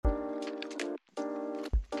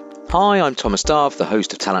Hi, I'm Thomas Darve, the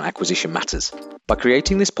host of Talent Acquisition Matters. By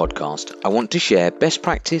creating this podcast, I want to share best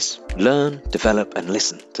practice, learn, develop and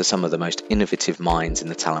listen to some of the most innovative minds in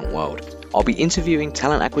the talent world. I'll be interviewing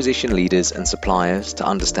talent acquisition leaders and suppliers to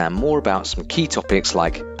understand more about some key topics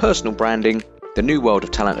like personal branding, the new world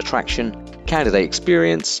of talent attraction, candidate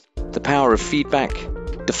experience, the power of feedback,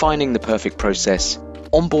 defining the perfect process,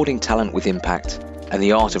 onboarding talent with impact, and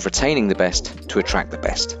the art of retaining the best to attract the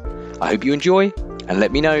best. I hope you enjoy, and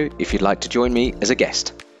let me know if you'd like to join me as a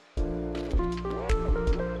guest.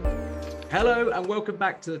 Hello, and welcome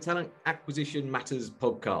back to the Talent Acquisition Matters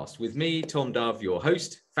podcast with me, Tom Dove, your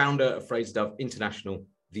host, founder of Fraser Dove International,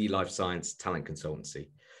 the life science talent consultancy.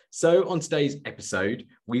 So on today's episode,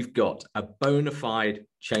 we've got a bona fide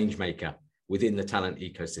change maker within the talent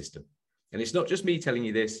ecosystem. And it's not just me telling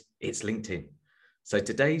you this, it's LinkedIn. So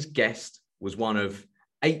today's guest was one of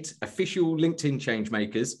 8 official LinkedIn change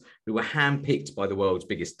makers who were handpicked by the world's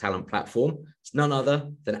biggest talent platform. It's none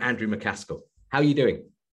other than Andrew MacAskill. How are you doing?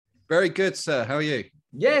 Very good, sir. How are you?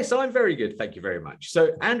 Yes, I'm very good. Thank you very much.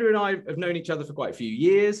 So Andrew and I have known each other for quite a few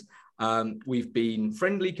years. We've been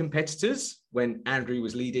friendly competitors when Andrew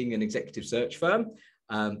was leading an executive search firm,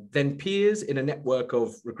 then peers in a network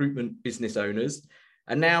of recruitment business owners.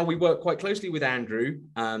 And now we work quite closely with Andrew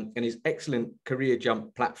and his excellent Career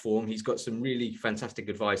Jump platform. He's got some really fantastic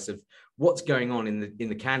advice of what's going on in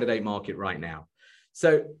the candidate market right now.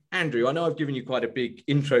 So, Andrew, I know I've given you quite a big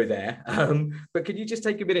intro there, but could you just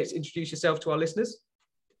take a minute to introduce yourself to our listeners?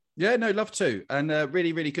 Yeah, no, love to. And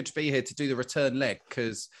really, really good to be here to do the return leg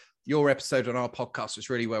because your episode on our podcast was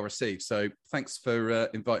really well received. So thanks for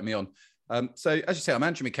inviting me on. So as you say, I'm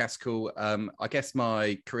Andrew MacAskill. I guess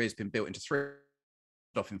my career has been built into 3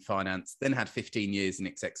 off in finance, then had 15 years in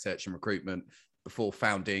exec search and recruitment before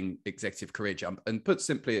founding Executive Career Jump. And put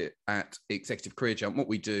simply at Executive Career Jump, what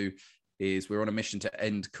we do is we're on a mission to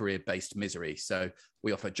end career-based misery. So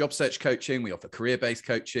we offer job search coaching, we offer career-based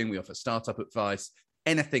coaching, we offer startup advice,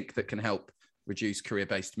 anything that can help reduce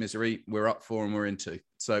career-based misery, we're up for and we're into.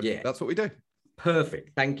 So That's what we do.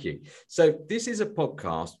 Perfect. Thank you. So this is a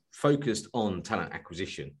podcast focused on talent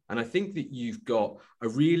acquisition. And I think that you've got a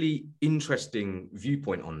really interesting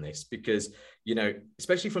viewpoint on this because, you know,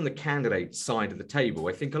 especially from the candidate side of the table,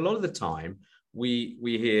 I think a lot of the time we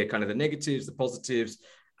hear kind of the negatives, the positives,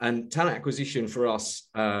 and talent acquisition for us,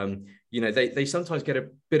 they sometimes get a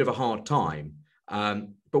bit of a hard time.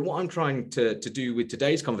 But what I'm trying to do with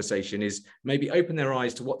today's conversation is maybe open their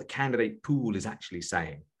eyes to what the candidate pool is actually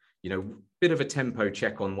saying. You know, bit of a tempo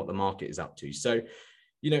check on what the market is up to. So,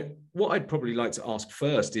 you know, what I'd probably like to ask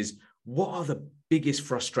first is what are the biggest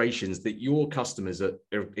frustrations that your customers at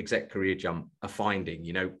Exec Career Jump are finding?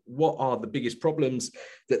 You know, what are the biggest problems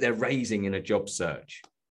that they're raising in a job search?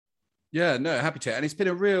 Yeah, no, happy to. And it's been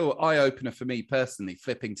a real eye-opener for me personally,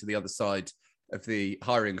 flipping to the other side of the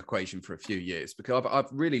hiring equation for a few years, because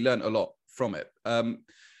I've really learned a lot from it.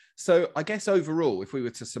 So I guess overall, if we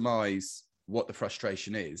were to surmise what the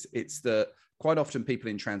frustration is, it's that quite often people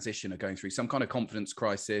in transition are going through some kind of confidence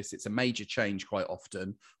crisis. It's a major change quite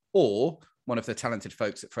often, or one of the talented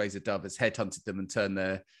folks at Fraser Dove has headhunted them and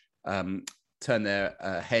turned their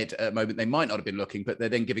head at a moment they might not have been looking, but they're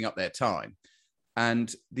then giving up their time.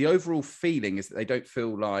 And the overall feeling is that they don't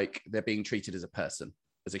feel like they're being treated as a person,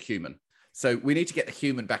 as a human. So we need to get the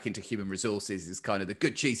human back into human resources is kind of the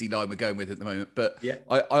good cheesy line we're going with at the moment. But yeah.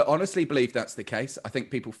 I honestly believe that's the case. I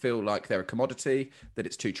think people feel like they're a commodity, that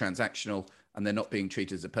it's too transactional and they're not being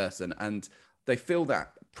treated as a person. And they feel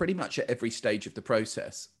that pretty much at every stage of the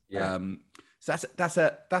process. Yeah. So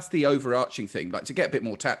that's the overarching thing. Like to get a bit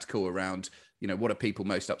more tactical around, you know, what are people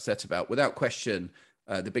most upset about? Without question,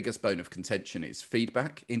 the biggest bone of contention is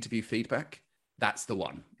feedback, interview feedback. That's the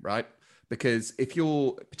one, right? Because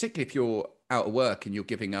particularly if you're out of work and you're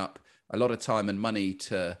giving up a lot of time and money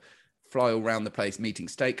to fly all around the place, meeting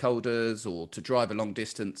stakeholders or to drive a long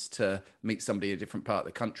distance to meet somebody in a different part of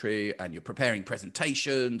the country and you're preparing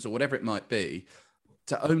presentations or whatever it might be,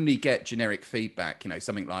 to only get generic feedback, you know,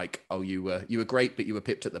 something like, oh, you were great, but you were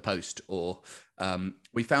pipped at the post, or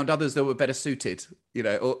we found others that were better suited, you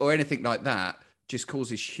know, or anything like that, just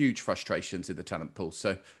causes huge frustrations in the talent pool.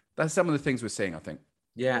 So that's some of the things we're seeing, I think.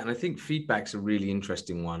 Yeah, and I think feedback's a really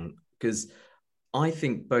interesting one because I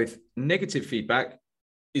think both negative feedback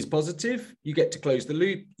is positive. You get to close the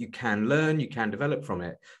loop, you can learn, you can develop from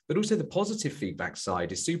it. But also the positive feedback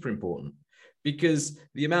side is super important because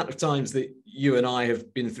the amount of times that you and I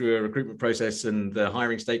have been through a recruitment process and the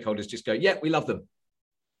hiring stakeholders just go, yeah, we love them.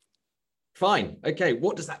 Fine. Okay.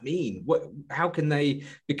 What does that mean? How can they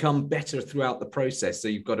become better throughout the process so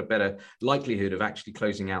you've got a better likelihood of actually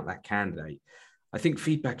closing out that candidate? I think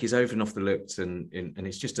feedback is overlooked, and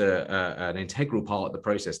it's just an integral part of the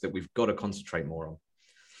process that we've got to concentrate more on.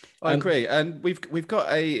 I agree, and we've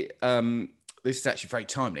got a this is actually very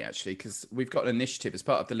timely, actually, because we've got an initiative as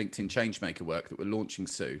part of the LinkedIn Changemaker work that we're launching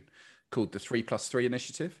soon, called the 3+3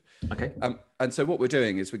 initiative. Okay. And so what we're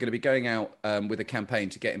doing is we're going to be going out with a campaign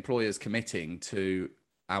to get employers committing to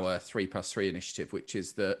our 3+3 initiative, which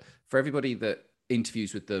is that for everybody that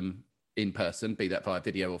interviews with them in person, be that via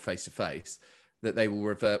video or face to face, that they will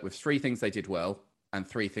revert with 3 things they did well and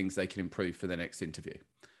 3 things they can improve for their next interview.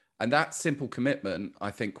 And that simple commitment,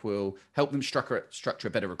 I think, will help them structure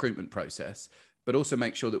a better recruitment process, but also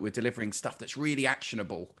make sure that we're delivering stuff that's really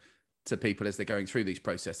actionable to people as they're going through these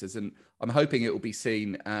processes. And I'm hoping it will be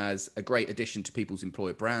seen as a great addition to people's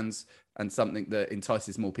employer brands and something that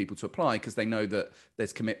entices more people to apply because they know that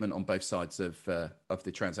there's commitment on both sides of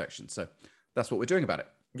the transaction. So that's what we're doing about it.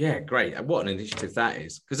 Yeah, great. And what an initiative that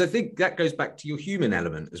is. Because I think that goes back to your human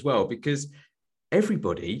element as well, because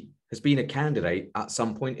everybody has been a candidate at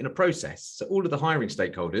some point in a process. So all of the hiring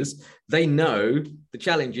stakeholders, they know the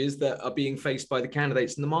challenges that are being faced by the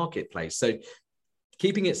candidates in the marketplace. So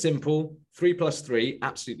keeping it simple, 3+3,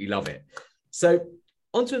 absolutely love it. So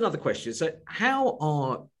on to another question. So how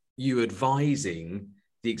are you advising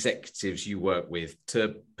the executives you work with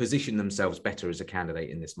to position themselves better as a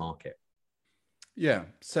candidate in this market? Yeah.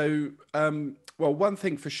 So, well, one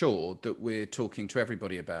thing for sure that we're talking to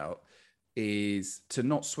everybody about is to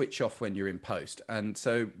not switch off when you're in post. And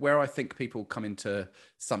so where I think people come into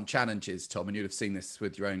some challenges, Tom, and you'd have seen this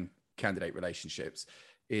with your own candidate relationships,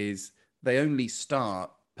 is they only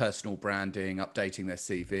start personal branding, updating their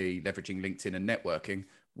CV, leveraging LinkedIn and networking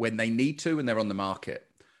when they need to and they're on the market.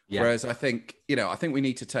 Yeah. Whereas I think we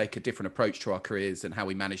need to take a different approach to our careers and how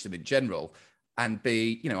we manage them in general and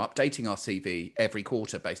be, updating our CV every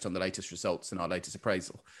quarter based on the latest results and our latest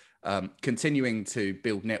appraisal. Continuing to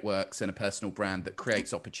build networks and a personal brand that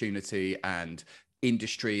creates opportunity and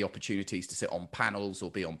industry opportunities to sit on panels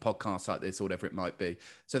or be on podcasts like this or whatever it might be.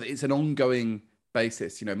 So that it's an ongoing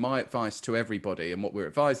basis. My advice to everybody and what we're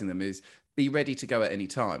advising them is be ready to go at any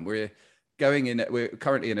time. We're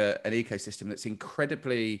currently in an ecosystem that's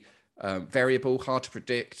incredibly variable, hard to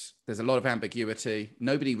predict. There's a lot of ambiguity.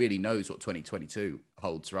 Nobody really knows what 2022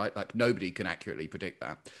 holds, right? Like nobody can accurately predict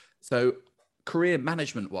that. So career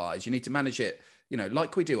management wise, you need to manage it,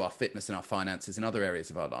 like we do our fitness and our finances and other areas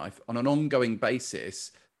of our life on an ongoing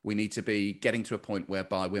basis. We need to be getting to a point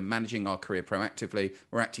whereby we're managing our career proactively.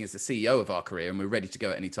 We're acting as the CEO of our career and we're ready to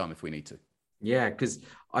go at any time if we need to. Yeah, because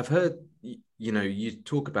I've heard, you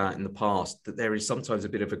talk about in the past that there is sometimes a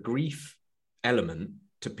bit of a grief element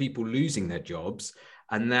to people losing their jobs.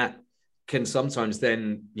 And that can sometimes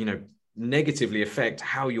then, negatively affect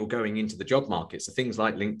how you're going into the job market. So things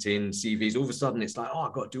like LinkedIn, CVs, all of a sudden it's like, oh,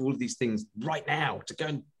 I've got to do all of these things right now to go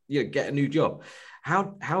and get a new job.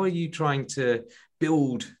 How are you trying to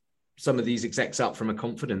build some of these execs up from a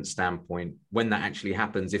confidence standpoint when that actually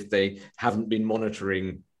happens, if they haven't been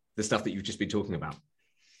monitoring the stuff that you've just been talking about?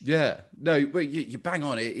 Yeah, no, well, you bang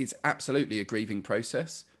on. It's absolutely a grieving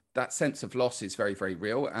process. That sense of loss is very, very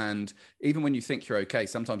real. And even when you think you're okay,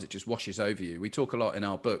 sometimes it just washes over you. We talk a lot in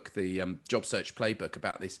our book, the Job Search Playbook,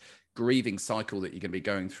 about this grieving cycle that you're going to be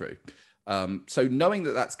going through. So knowing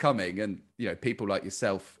that that's coming and, people like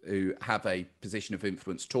yourself who have a position of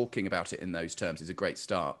influence talking about it in those terms is a great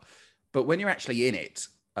start. But when you're actually in it,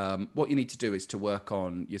 what you need to do is to work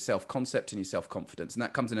on your self-concept and your self-confidence. And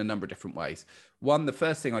that comes in a number of different ways. One, the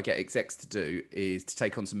first thing I get execs to do is to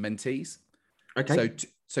take on some mentees. Okay.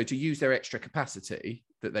 So to use their extra capacity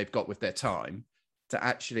that they've got with their time to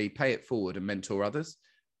actually pay it forward and mentor others.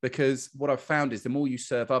 Because what I've found is the more you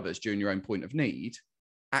serve others during your own point of need,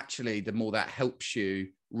 actually, the more that helps you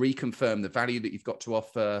reconfirm the value that you've got to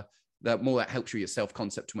offer, the more that helps you your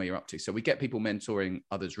self-concept and where you're up to. So we get people mentoring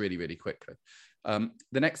others really, really quickly. The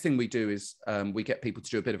next thing we do is we get people to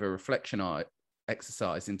do a bit of a reflection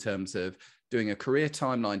exercise in terms of doing a career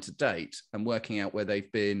timeline to date and working out where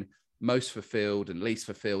they've been most fulfilled and least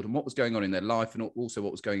fulfilled and what was going on in their life and also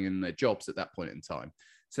what was going on in their jobs at that point in time.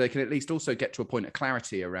 So they can at least also get to a point of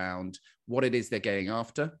clarity around what it is they're going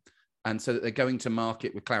after. And so that they're going to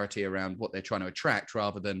market with clarity around what they're trying to attract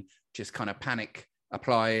rather than just kind of panic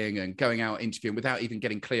applying and going out interviewing without even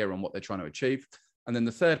getting clear on what they're trying to achieve. And then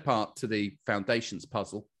the third part to the foundations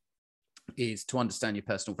puzzle is to understand your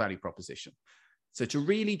personal value proposition. So to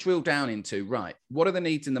really drill down into, right, what are the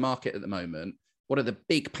needs in the market at the moment? What are the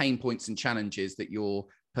big pain points and challenges that your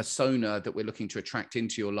persona that we're looking to attract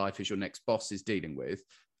into your life as your next boss is dealing with?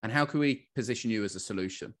 And how can we position you as a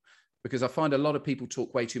solution? because I find a lot of people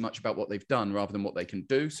talk way too much about what they've done rather than what they can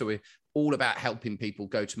do. So we're all about helping people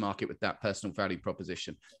go to market with that personal value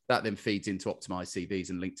proposition. That then feeds into optimized CVs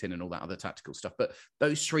and LinkedIn and all that other tactical stuff. But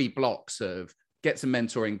those 3 blocks of get some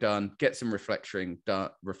mentoring done, get some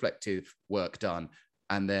reflective work done,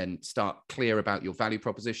 and then start clear about your value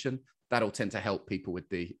proposition, that'll tend to help people with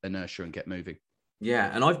the inertia and get moving.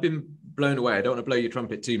 Yeah, and I've been blown away. I don't want to blow your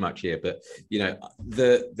trumpet too much here, but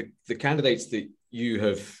the candidates that you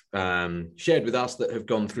have shared with us that have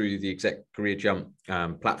gone through the Exec Career Jump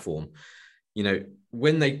platform,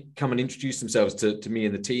 when they come and introduce themselves to me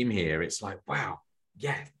and the team here, it's like, wow,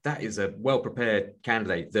 yeah, that is a well-prepared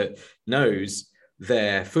candidate that knows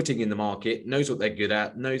their footing in the market, knows what they're good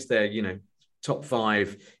at, knows their, top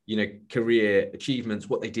 5, career achievements,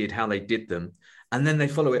 what they did, how they did them. And then they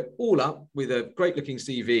follow it all up with a great looking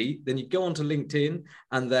CV. Then you go onto LinkedIn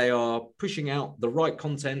and they are pushing out the right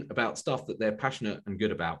content about stuff that they're passionate and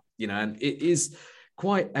good about, and it is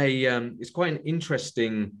quite it's quite an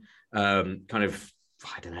interesting kind of,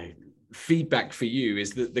 I don't know, feedback for you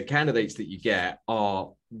is that the candidates that you get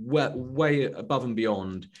are way above and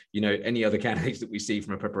beyond, any other candidates that we see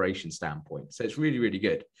from a preparation standpoint. So it's really, really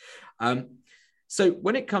good. So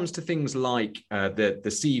when it comes to things like the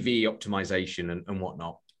CV optimization and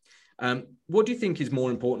whatnot, what do you think is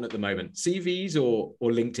more important at the moment, CVs or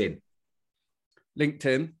LinkedIn?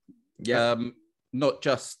 LinkedIn. Yeah. Not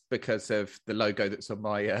just because of the logo that's on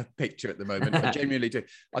my picture at the moment. I genuinely do.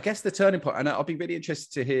 I guess the turning point, and I'll be really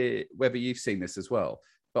interested to hear whether you've seen this as well,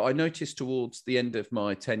 but I noticed towards the end of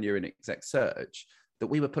my tenure in Exec Search that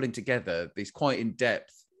we were putting together these quite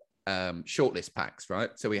in-depth shortlist packs, right?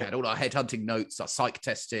 So we had all our headhunting notes, our psych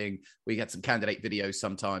testing, we had some candidate videos,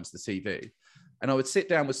 sometimes the CV. And I would sit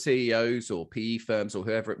down with CEOs or PE firms or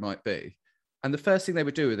whoever it might be. And the first thing they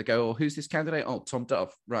would do is they go, oh, who's this candidate? Oh, Tom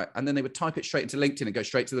Dove. Right. And then they would type it straight into LinkedIn and go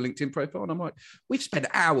straight to the LinkedIn profile. And I'm like, we've spent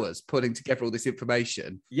hours putting together all this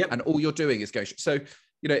information. Yep. And all you're doing is going. So,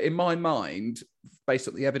 in my mind, based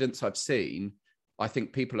on the evidence I've seen, I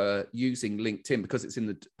think people are using LinkedIn because it's in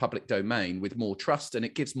the public domain with more trust and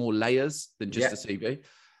it gives more layers than just a CV.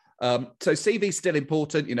 So CV is still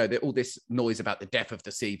important. All this noise about the depth of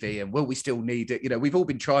the CV and will we still need it? We've all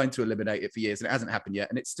been trying to eliminate it for years and it hasn't happened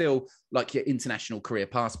yet. And it's still like your international career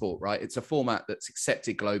passport, right? It's a format that's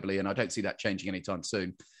accepted globally and I don't see that changing anytime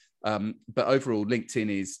soon. But overall,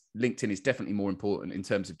 LinkedIn is definitely more important in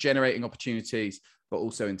terms of generating opportunities, but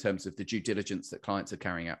also in terms of the due diligence that clients are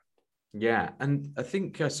carrying out. Yeah. And I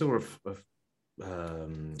think I saw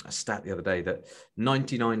a stat the other day that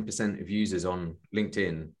 99% of users on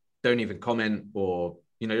LinkedIn don't even comment or,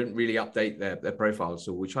 don't really update their profiles,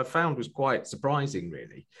 which I found was quite surprising,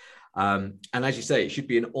 really. And as you say, it should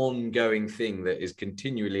be an ongoing thing that is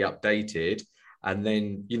continually updated. And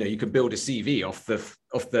then, you can build a CV off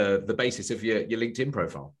the basis of your LinkedIn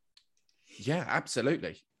profile. Yeah,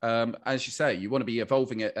 absolutely. As you say, you want to be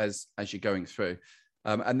evolving it as you're going through.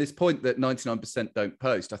 And this point that 99% don't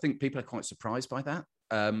post, I think people are quite surprised by that.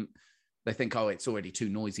 They think, oh, it's already too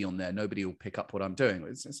noisy on there. Nobody will pick up what I'm doing.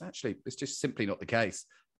 It's just simply not the case.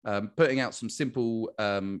 Putting out some simple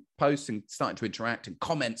posts and starting to interact and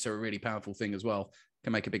comments are a really powerful thing as well.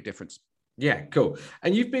 Can make a big difference. Yeah, cool.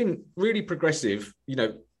 And you've been really progressive,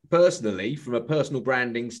 personally, from a personal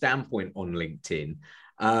branding standpoint on LinkedIn.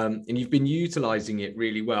 And you've been utilizing it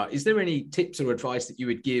really well. Is there any tips or advice that you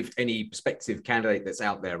would give any prospective candidate that's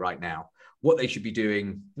out there right now? What they should be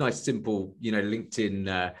doing? Nice, simple,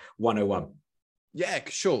 LinkedIn 101. Yeah,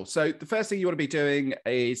 sure. So the first thing you want to be doing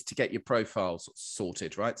is to get your profile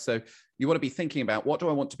sorted, right? So you want to be thinking about, what do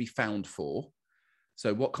I want to be found for?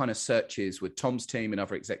 So what kind of searches would Tom's team and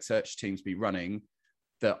other exec search teams be running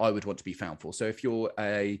that I would want to be found for? So if you're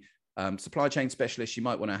a supply chain specialist, you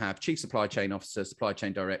might want to have chief supply chain officer, supply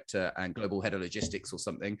chain director, and global head of logistics or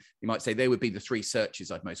something. You might say they would be the 3 searches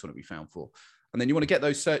I'd most want to be found for. And then you want to get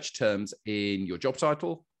those search terms in your job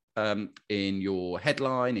title, in your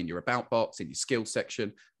headline, in your about box, in your skills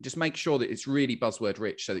section. Just make sure that it's really buzzword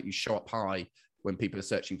rich so that you show up high when people are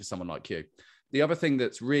searching for someone like you. The other thing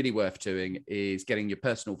that's really worth doing is getting your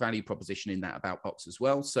personal value proposition in that about box as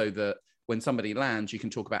well, so that when somebody lands, you can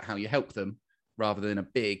talk about how you help them rather than a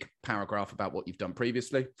big paragraph about what you've done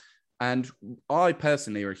previously. And I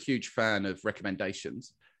personally are a huge fan of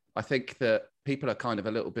recommendations. I think that people are kind of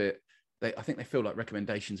a little bit, I think they feel like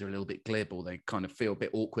recommendations are a little bit glib, or they kind of feel a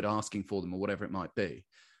bit awkward asking for them or whatever it might be.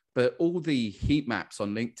 But all the heat maps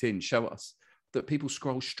on LinkedIn show us that people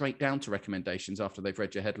scroll straight down to recommendations after they've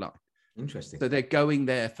read your headline. Interesting. So they're going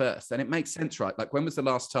there first. And it makes sense, right? Like, when was the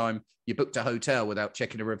last time you booked a hotel without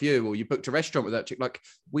checking a review, or you booked a restaurant without checking? Like,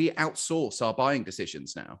 we outsource our buying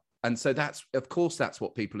decisions now. And so of course, that's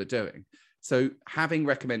what people are doing. So having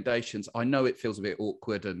recommendations, I know it feels a bit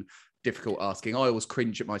awkward and difficult asking. I always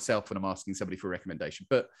cringe at myself when I'm asking somebody for a recommendation,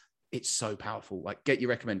 but it's so powerful. Like, get your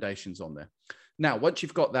recommendations on there. Now, once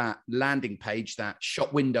you've got that landing page, that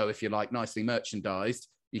shop window, if you like, nicely merchandised,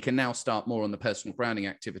 you can now start more on the personal branding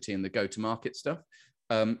activity and the go-to-market stuff.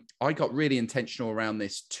 I got really intentional around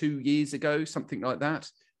this 2 years ago, something like that.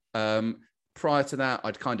 Prior to that,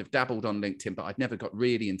 I'd kind of dabbled on LinkedIn, but I'd never got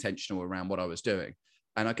really intentional around what I was doing.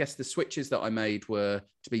 And I guess the switches that I made were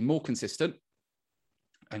to be more consistent,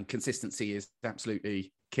 and consistency is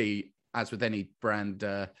absolutely key. As with any brand,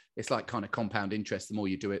 it's like kind of compound interest. The more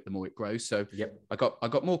you do it, the more it grows. So I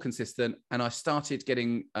got more consistent, and I started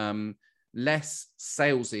getting less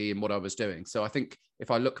salesy in what I was doing. So I think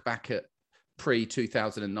if I look back at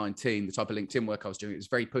pre-2019, the type of LinkedIn work I was doing, it was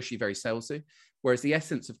very pushy, very salesy. Whereas the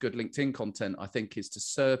essence of good LinkedIn content, I think, is to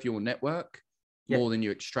serve your network more than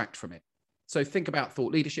you extract from it. So think about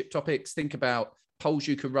thought leadership topics, think about polls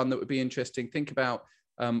you could run that would be interesting, think about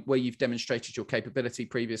where you've demonstrated your capability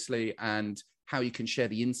previously and how you can share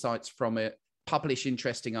the insights from it, publish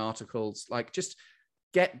interesting articles, like just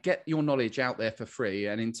get your knowledge out there for free.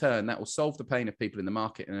 And in turn, that will solve the pain of people in the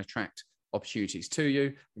market and attract opportunities to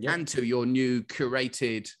you and to your new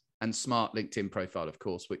curated and smart LinkedIn profile, of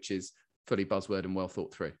course, which is fully buzzword and well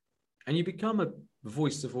thought through. And you become a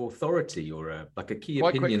voice of authority or a key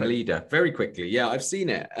opinion leader very quickly. Yeah, I've seen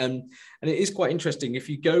it. And it is quite interesting. If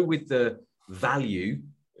you go with the value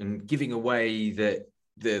and giving away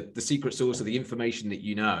the secret source of the information that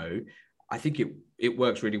you know, I think it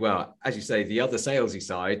works really well. As you say, the other salesy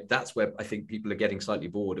side, that's where I think people are getting slightly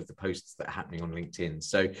bored of the posts that are happening on LinkedIn.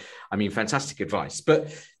 So, I mean, fantastic advice.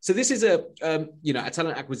 But so this is a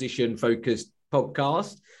talent acquisition focused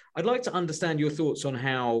podcast. I'd like to understand your thoughts on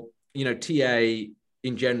how, TA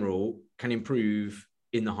in general can improve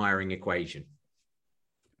in the hiring equation.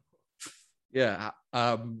 Yeah.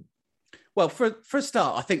 Well, for a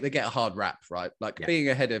start, I think they get a hard rap, right? Like being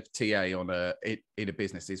a head of TA in a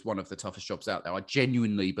business is one of the toughest jobs out there. I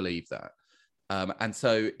genuinely believe that. And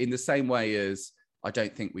so in the same way as I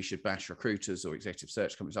don't think we should bash recruiters or executive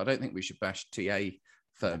search companies, I don't think we should bash TA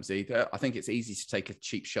firms either. I think it's easy to take a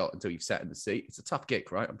cheap shot until you've sat in the seat. It's a tough gig,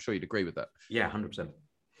 right? I'm sure you'd agree with that. Yeah, 100%.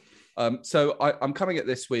 So I'm coming at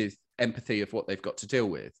this with empathy of what they've got to deal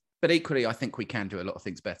with. But equally, I think we can do a lot of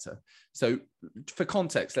things better. So for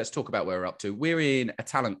context, let's talk about where we're up to. We're in a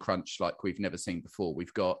talent crunch like we've never seen before.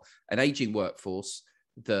 We've got an aging workforce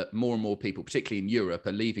that more and more people, particularly in Europe,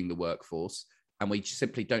 are leaving the workforce. And we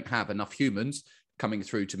simply don't have enough humans coming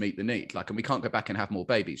through to meet the need. And we can't go back and have more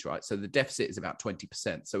babies, right? So the deficit is about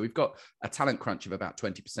 20%. So we've got a talent crunch of about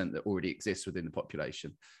 20% that already exists within the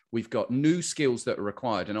population. We've got new skills that are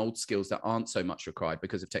required and old skills that aren't so much required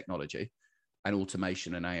because of technology and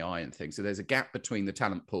automation and AI and things. So there's a gap between the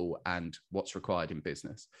talent pool and what's required in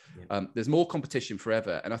business. There's more competition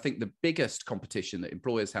forever. And I think the biggest competition that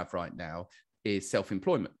employers have right now is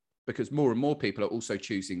self-employment, because more and more people are also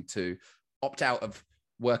choosing to opt out of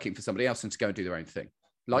working for somebody else and to go and do their own thing.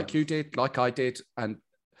 Like you did, like I did, and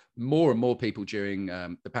more people during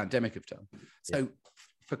the pandemic have done. So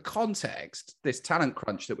for context, this talent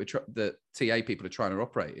crunch that that TA people are trying to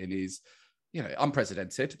operate in is,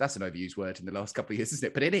 unprecedented. That's an overused word in the last couple of years, isn't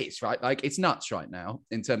it? But it is, right? Like, it's nuts right now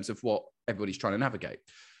in terms of what everybody's trying to navigate.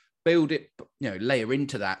 Build it, layer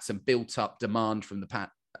into that some built up demand from the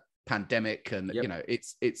pandemic. And,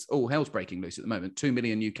 it's all hell's breaking loose at the moment. 2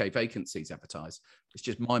 million UK vacancies advertised. It's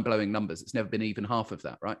just mind-blowing numbers. It's never been even half of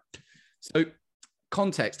that, right? So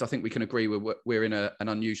context, I think we can agree we're in an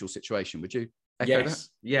unusual situation. Would you echo that?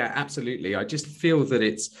 Yeah, absolutely. I just feel that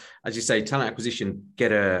it's, as you say, talent acquisition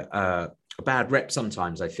get a bad rep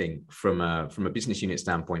sometimes, I think, from a business unit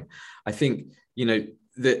standpoint. I think,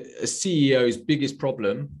 that a CEO's biggest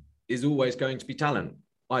problem is always going to be talent,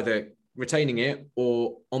 either retaining it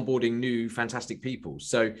or onboarding new fantastic people.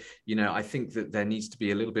 So, I think that there needs to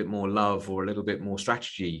be a little bit more love or a little bit more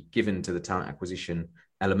strategy given to the talent acquisition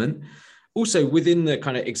element. Also, within the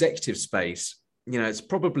kind of executive space, it's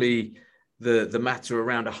probably the matter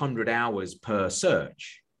around 100 hours per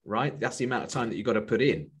search, right? That's the amount of time that you've got to put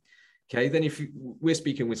in. Okay, then if we're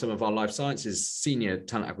speaking with some of our life sciences senior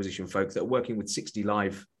talent acquisition folks that are working with 60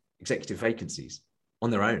 live executive vacancies on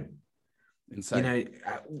their own. Insane.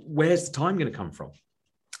 Where's the time going to come from?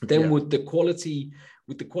 Then would the quality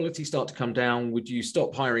start to come down? Would you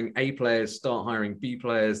stop hiring A players, start hiring B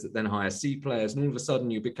players, that then hire C players, and all of a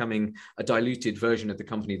sudden you're becoming a diluted version of the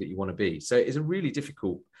company that you want to be? So it's a really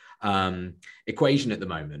difficult equation at the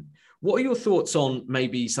moment. What are your thoughts on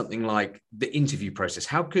maybe something like the interview process?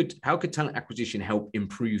 How could talent acquisition help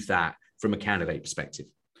improve that from a candidate perspective?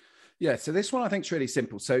 Yeah, so this one I think is really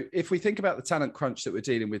simple. So if we think about the talent crunch that we're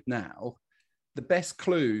dealing with now, the best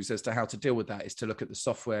clues as to how to deal with that is to look at the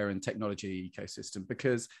software and technology ecosystem,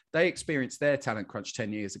 because they experienced their talent crunch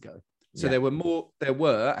 10 years ago. So there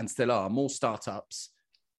were and still are more startups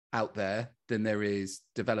out there than there is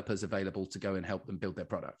developers available to go and help them build their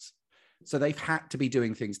products. So they've had to be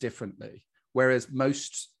doing things differently. Whereas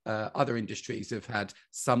most other industries have had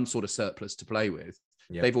some sort of surplus to play with.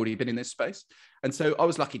 Yep. They've already been in this space. And so I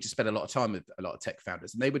was lucky to spend a lot of time with a lot of tech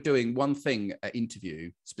founders, and they were doing one thing at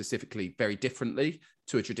interview specifically very differently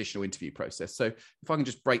to a traditional interview process. So if I can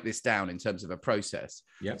just break this down in terms of a process.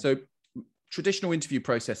 Yep. So traditional interview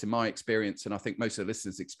process, in my experience, and I think most of the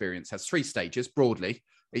listeners' experience, has 3 stages broadly.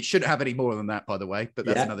 It shouldn't have any more than that, by the way, but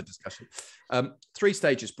that's another discussion. 3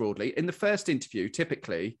 stages broadly. In the first interview,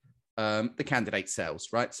 typically, the candidate sells,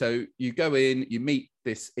 right? So you go in, you meet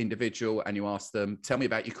this individual and you ask them, tell me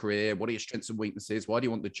about your career. What are your strengths and weaknesses? Why do you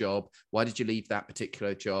want the job? Why did you leave that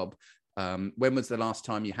particular job? When was the last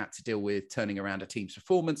time you had to deal with turning around a team's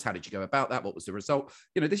performance? How did you go about that? What was the result?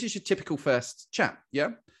 You know, this is your typical first chat.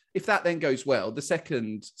 Yeah. If that then goes well, the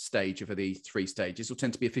second stage of the 3 stages will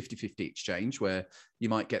tend to be a 50-50 exchange, where you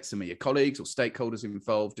might get some of your colleagues or stakeholders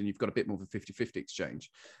involved and you've got a bit more of a 50-50 exchange.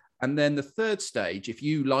 And then the third stage, if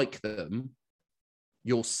you like them,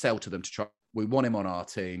 you'll sell to them to try, we want him on our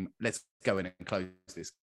team. Let's go in and close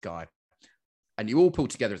this guy. And you all pull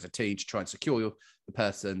together as a team to try and secure the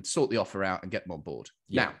person, sort the offer out and get them on board.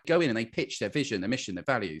 Yeah. Now, go in and they pitch their vision, their mission, their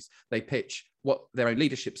values. They pitch what their own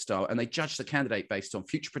leadership style, and they judge the candidate based on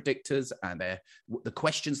future predictors and the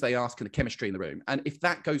questions they ask and the chemistry in the room. And if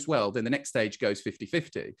that goes well, then the next stage goes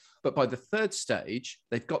 50-50. But by the third stage,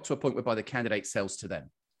 they've got to a point whereby the candidate sells to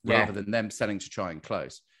them rather than them selling to try and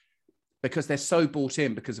close, because they're so bought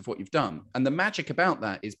in because of what you've done. And the magic about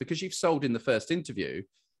that is because you've sold in the first interview,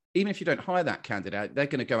 even if you don't hire that candidate, they're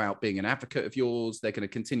going to go out being an advocate of yours. They're going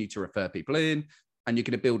to continue to refer people in, and you're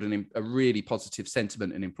going to build a really positive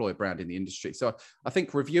sentiment and employer brand in the industry. So I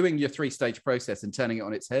think reviewing your 3-stage process and turning it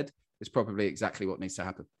on its head is probably exactly what needs to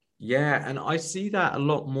happen. Yeah, and I see that a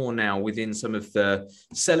lot more now within some of the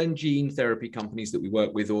cell and gene therapy companies that we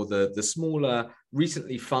work with, or the smaller,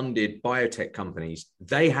 recently funded biotech companies.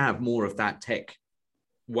 They have more of that tech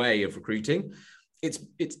way of recruiting. It's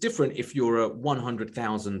different if you're a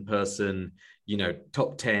 100,000 person,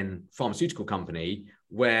 top 10 pharmaceutical company,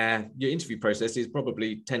 where your interview process is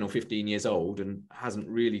probably 10 or 15 years old and hasn't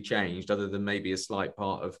really changed, other than maybe a slight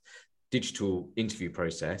part of digital interview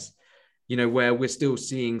process. Where we're still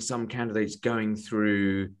seeing some candidates going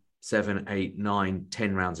through 7, 8, 9,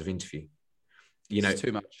 10 rounds of interview. It's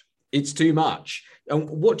too much. It's too much. And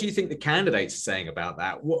what do you think the candidates are saying about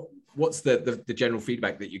that? What's the general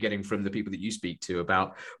feedback that you're getting from the people that you speak to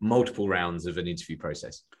about multiple rounds of an interview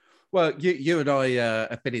process? Well, you and I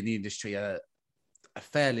have been in the industry a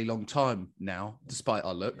fairly long time now, despite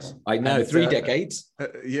our looks. I know, 3 decades.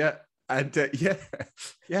 Yeah. And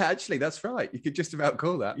actually, that's right. You could just about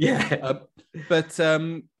call that. Yeah. But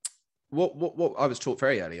what I was taught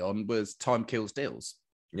very early on was time kills deals.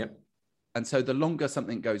 Yep. And so the longer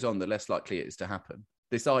something goes on, the less likely it is to happen.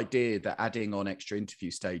 This idea that adding on extra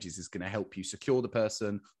interview stages is going to help you secure the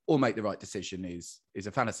person or make the right decision is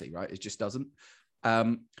a fallacy, right? It just doesn't.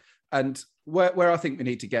 And where I think we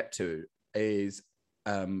need to get to is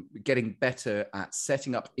getting better at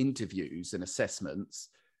setting up interviews and assessments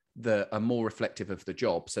that are more reflective of the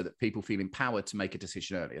job, so that people feel empowered to make a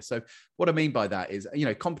decision earlier. So what I mean by that is,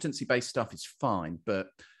 competency-based stuff is fine, but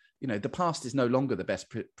the past is no longer the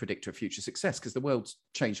best predictor of future success, because the world's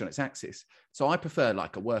changed on its axis. So I prefer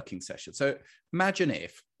like a working session. So imagine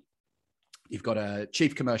if you've got a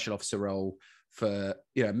chief commercial officer role for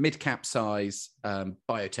mid-cap size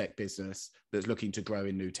biotech business that's looking to grow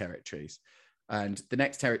in new territories, and the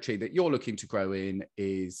next territory that you're looking to grow in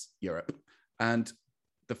is Europe, and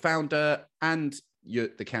the founder and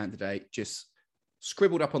the candidate just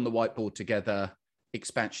scribbled up on the whiteboard together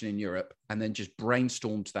expansion in Europe, and then just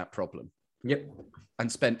brainstormed that problem. Yep. And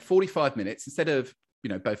spent 45 minutes, instead of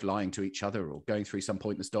both lying to each other or going through some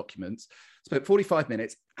pointless documents, spent 45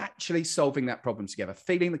 minutes actually solving that problem together,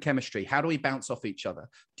 feeling the chemistry. How do we bounce off each other?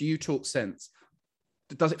 Do you talk sense?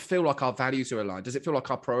 Does it feel like our values are aligned? Does it feel like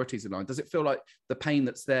our priorities are aligned? Does it feel like the pain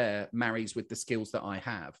that's there marries with the skills that I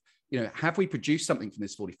have? Have we produced something from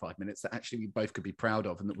this 45 minutes that actually we both could be proud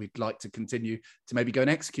of and that we'd like to continue to maybe go and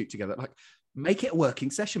execute together? Like, make it a working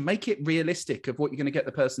session, make it realistic of what you're going to get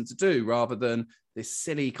the person to do, rather than this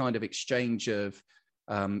silly kind of exchange of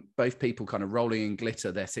both people kind of rolling in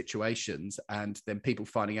glitter their situations, and then people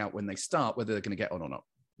finding out when they start whether they're going to get on or not.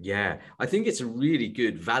 Yeah, I think it's a really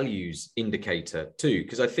good values indicator too,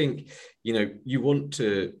 because I think, you want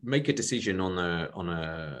to make a decision on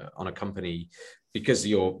a company because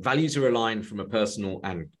your values are aligned from a personal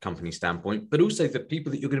and company standpoint, but also the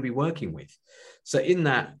people that you're going to be working with. So in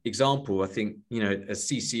that example, I think, a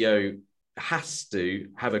CCO has to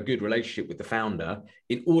have a good relationship with the founder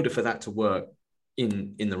in order for that to work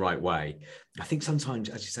in the right way. I think sometimes,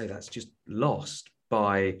 as you say, that's just lost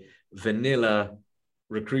by vanilla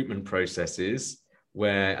recruitment processes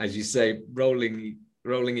where, as you say, rolling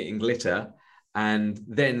it in glitter, and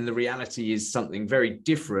then the reality is something very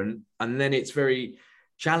different, and then it's very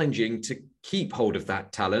challenging to keep hold of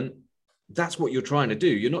that talent. That's what you're trying to do.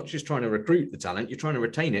 You're not just trying to recruit the talent, you're trying to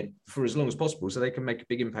retain it for as long as possible so they can make a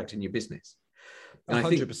big impact in your business. And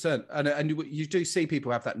 100%. And you do see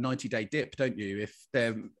people have that 90-day dip, don't you? If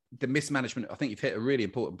they're the mismanagement, I think you've hit a really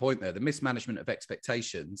important point there. The mismanagement of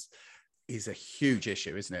expectations is a huge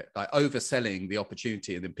issue, isn't it? Like overselling the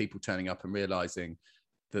opportunity and then people turning up and realizing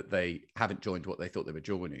that they haven't joined what they thought they were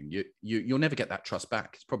joining. You'll never get that trust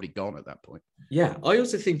back. It's probably gone at that point. Yeah, I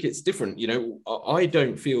also think it's different. I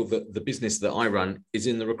don't feel that the business that I run is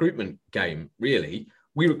in the recruitment game, really.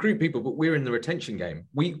 We recruit people, but we're in the retention game.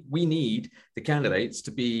 We need the candidates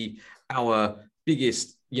to be our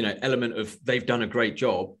biggest, element of they've done a great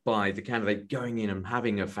job by the candidate going in and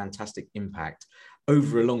having a fantastic impact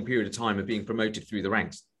over a long period of time of being promoted through the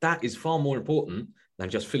ranks. That is far more important than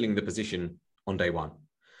just filling the position on day one.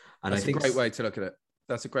 And that's I think a great way to look at it.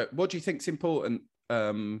 That's a great. What do you think is important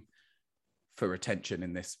for retention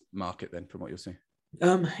in this market then, from what you're seeing?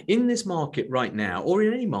 In this market right now, or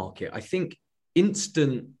in any market, I think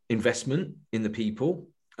instant investment in the people.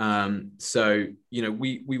 So,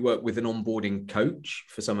 we work with an onboarding coach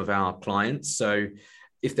for some of our clients. So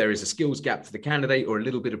if there is a skills gap for the candidate or a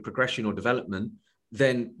little bit of progression or development,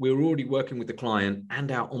 then we're already working with the client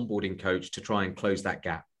and our onboarding coach to try and close that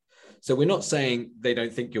gap. So we're not saying they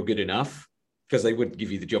don't think you're good enough, because they wouldn't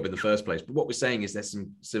give you the job in the first place. But what we're saying is there's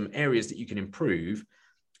some areas that you can improve,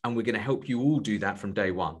 and we're going to help you all do that from day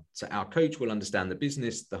one. So our coach will understand the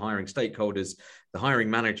business, the hiring stakeholders, the hiring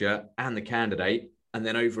manager, and the candidate. And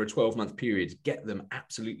then over a 12-month period, get them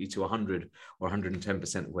absolutely to 100 or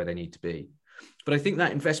 110% of where they need to be. But I think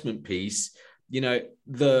that investment piece,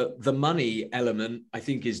 the money element, I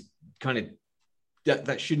think is kind of,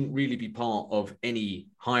 that shouldn't really be part of any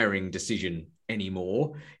hiring decision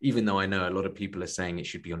anymore, even though I know a lot of people are saying it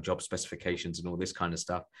should be on job specifications and all this kind of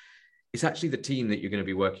stuff. It's actually the team that you're going to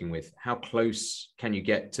be working with. How close can you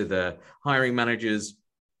get to the hiring managers?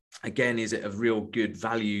 Again, is it a real good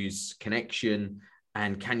values connection?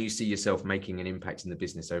 And can you see yourself making an impact in the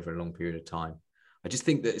business over a long period of time? I just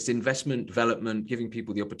think that it's investment, development, giving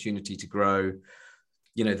people the opportunity to grow.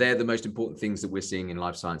 They're the most important things that we're seeing in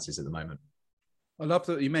life sciences at the moment. I love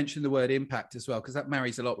that you mentioned the word impact as well, because that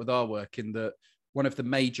marries a lot with our work, in that one of the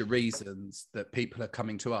major reasons that people are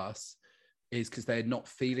coming to us is because they're not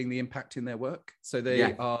feeling the impact in their work. So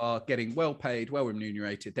they are getting well paid, well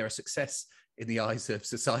remunerated. They're a success in the eyes of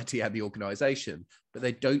society and the organization, but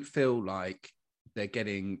they don't feel like they're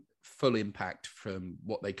getting full impact from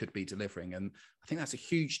what they could be delivering. And I think that's a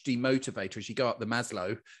huge demotivator as you go up the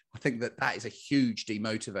Maslow. I think that is a huge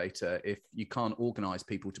demotivator if you can't organize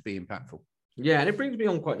people to be impactful. Yeah, and it brings me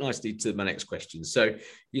on quite nicely to my next question. So,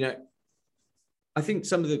 I think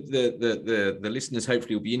some of the listeners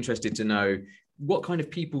hopefully will be interested to know what kind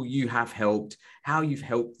of people you have helped, how you've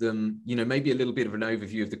helped them, maybe a little bit of an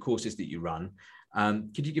overview of the courses that you run.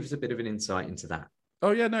 Could you give us a bit of an insight into that?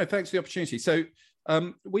 Oh yeah, no, thanks for the opportunity. So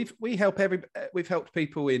we've helped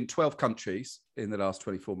people in 12 countries in the last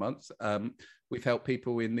 24 months. We've helped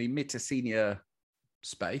people in the mid to senior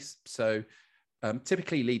space. So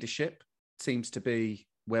typically leadership seems to be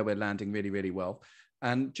where we're landing really, really well.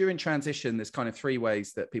 And during transition, there's kind of three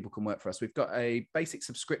ways that people can work for us. We've got a basic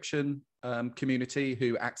subscription community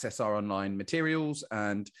who access our online materials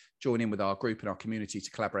and join in with our group and our community to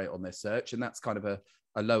collaborate on their search. And that's kind of a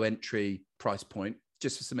low entry price point,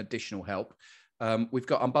 just for some additional help. We've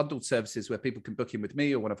got unbundled services where people can book in with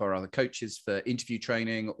me or one of our other coaches for interview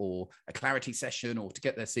training or a clarity session or to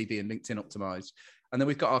get their CV and LinkedIn optimized. And then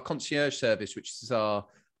we've got our concierge service, which is our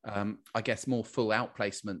more full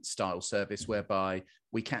outplacement style service, whereby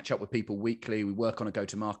we catch up with people weekly. We work on a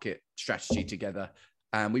go-to-market strategy together,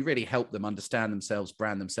 and we really help them understand themselves,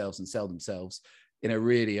 brand themselves, and sell themselves in a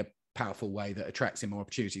really powerful way that attracts in more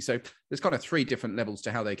opportunities. So there's kind of three different levels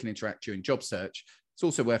to how they can interact during job search. It's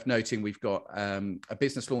also worth noting we've got a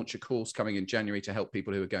business launcher course coming in January to help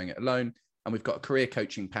people who are going it alone. And we've got a career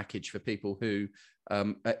coaching package for people who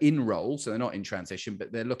are in role, so they're not in transition,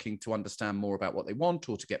 but they're looking to understand more about what they want,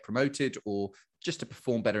 or to get promoted, or just to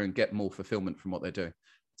perform better and get more fulfillment from what they're doing.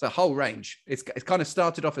 It's a whole range. It's kind of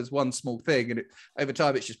started off as one small thing, and over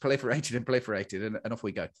time it's just proliferated and off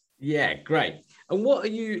we go. Yeah, great. And what are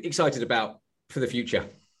you excited about for the future?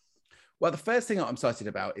 Well, the first thing I'm excited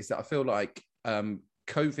about is that I feel like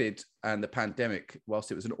COVID and the pandemic,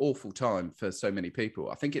 whilst it was an awful time for so many people,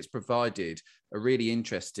 I think it's provided a really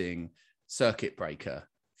interesting circuit breaker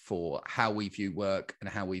for how we view work and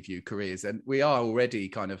how we view careers. And we are already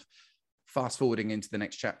kind of fast forwarding into the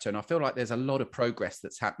next chapter. And I feel like there's a lot of progress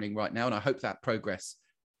that's happening right now. And I hope that progress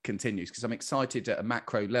continues, because I'm excited at a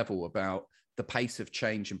macro level about the pace of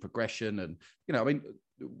change and progression. And, you know, I mean,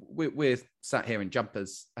 we're sat here in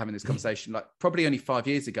jumpers having this conversation. Like, probably only 5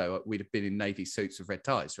 years ago, we'd have been in navy suits with red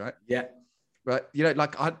ties, right? Yeah. Right. You know,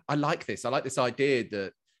 like I like this. I like this idea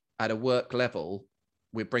that at a work level,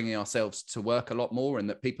 we're bringing ourselves to work a lot more, and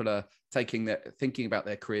that people are thinking about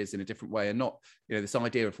their careers in a different way, and not, you know, this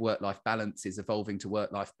idea of work-life balance is evolving to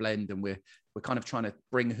work-life blend. And we're kind of trying to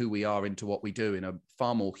bring who we are into what we do in a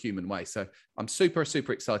far more human way. So I'm super,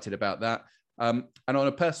 super excited about that. And on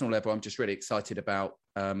a personal level, I'm just really excited about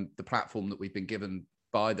the platform that we've been given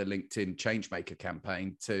by the LinkedIn Changemaker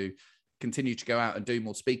campaign to continue to go out and do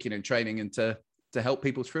more speaking and training, and to help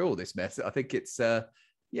people through all this mess. I think it's I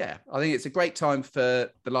think it's a great time for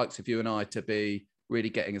the likes of you and I to be really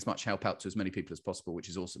getting as much help out to as many people as possible, which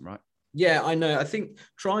is awesome, right? Yeah, I know. I think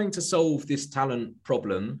trying to solve this talent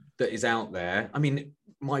problem that is out there, I mean,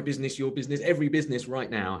 my business, your business, every business right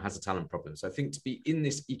now has a talent problem. So I think to be in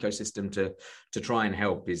this ecosystem to try and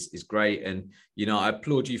help is great. And, you know, I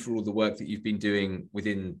applaud you for all the work that you've been doing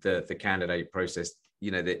within the candidate process.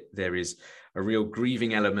 You know, that there is a real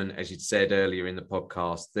grieving element, as you'd said earlier in the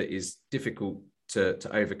podcast, that is difficult to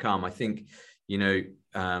overcome. I think, you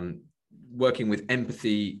know, working with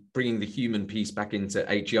empathy, bringing the human piece back into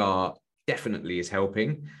HR definitely is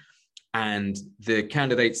helping. And the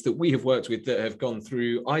candidates that we have worked with that have gone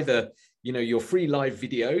through either, you know, your free live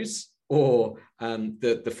videos or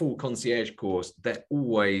the full concierge course, they're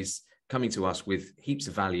always coming to us with heaps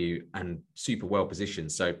of value and super well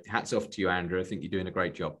positioned. So hats off to you, Andrew. I think you're doing a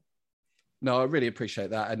great job. No, I really appreciate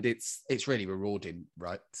that. And it's really rewarding,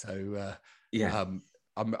 right? So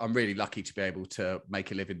I'm really lucky to be able to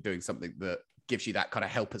make a living doing something that gives you that kind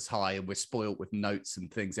of help us high. And we're spoiled with notes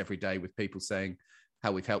and things every day with people saying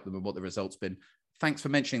how we've helped them and what the result's been. Thanks for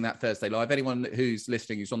mentioning that Thursday Live. Anyone who's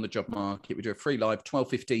listening, who's on the job market, we do a free live,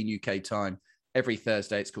 12:15 UK time every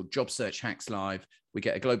Thursday. It's called Job Search Hacks Live. We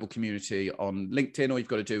get a global community on LinkedIn. All you've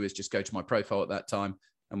got to do is just go to my profile at that time,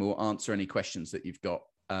 and we'll answer any questions that you've got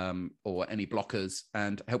or any blockers,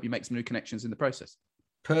 and help you make some new connections in the process.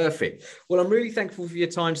 Perfect. Well, I'm really thankful for your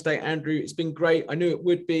time today, Andrew. It's been great. I knew it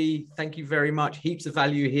would be. Thank you very much. Heaps of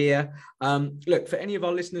value here. Look, for any of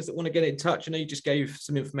our listeners that want to get in touch, I know you just gave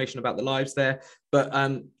some information about the lives there, but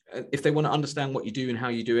if they want to understand what you do and how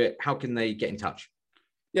you do it, how can they get in touch?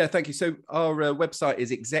 Yeah, thank you. So our website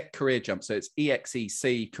is Exec Career Jump. So it's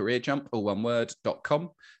EXEC Career Jump, all one word,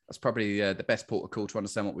 .com. That's probably the best port of call to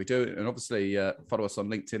understand what we do. And obviously follow us on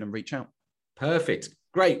LinkedIn and reach out. Perfect.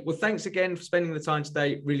 Great. Well, thanks again for spending the time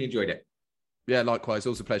today. Really enjoyed it. Yeah, likewise.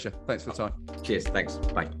 Always a pleasure. Thanks for the time. Cheers. Thanks.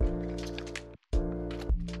 Bye.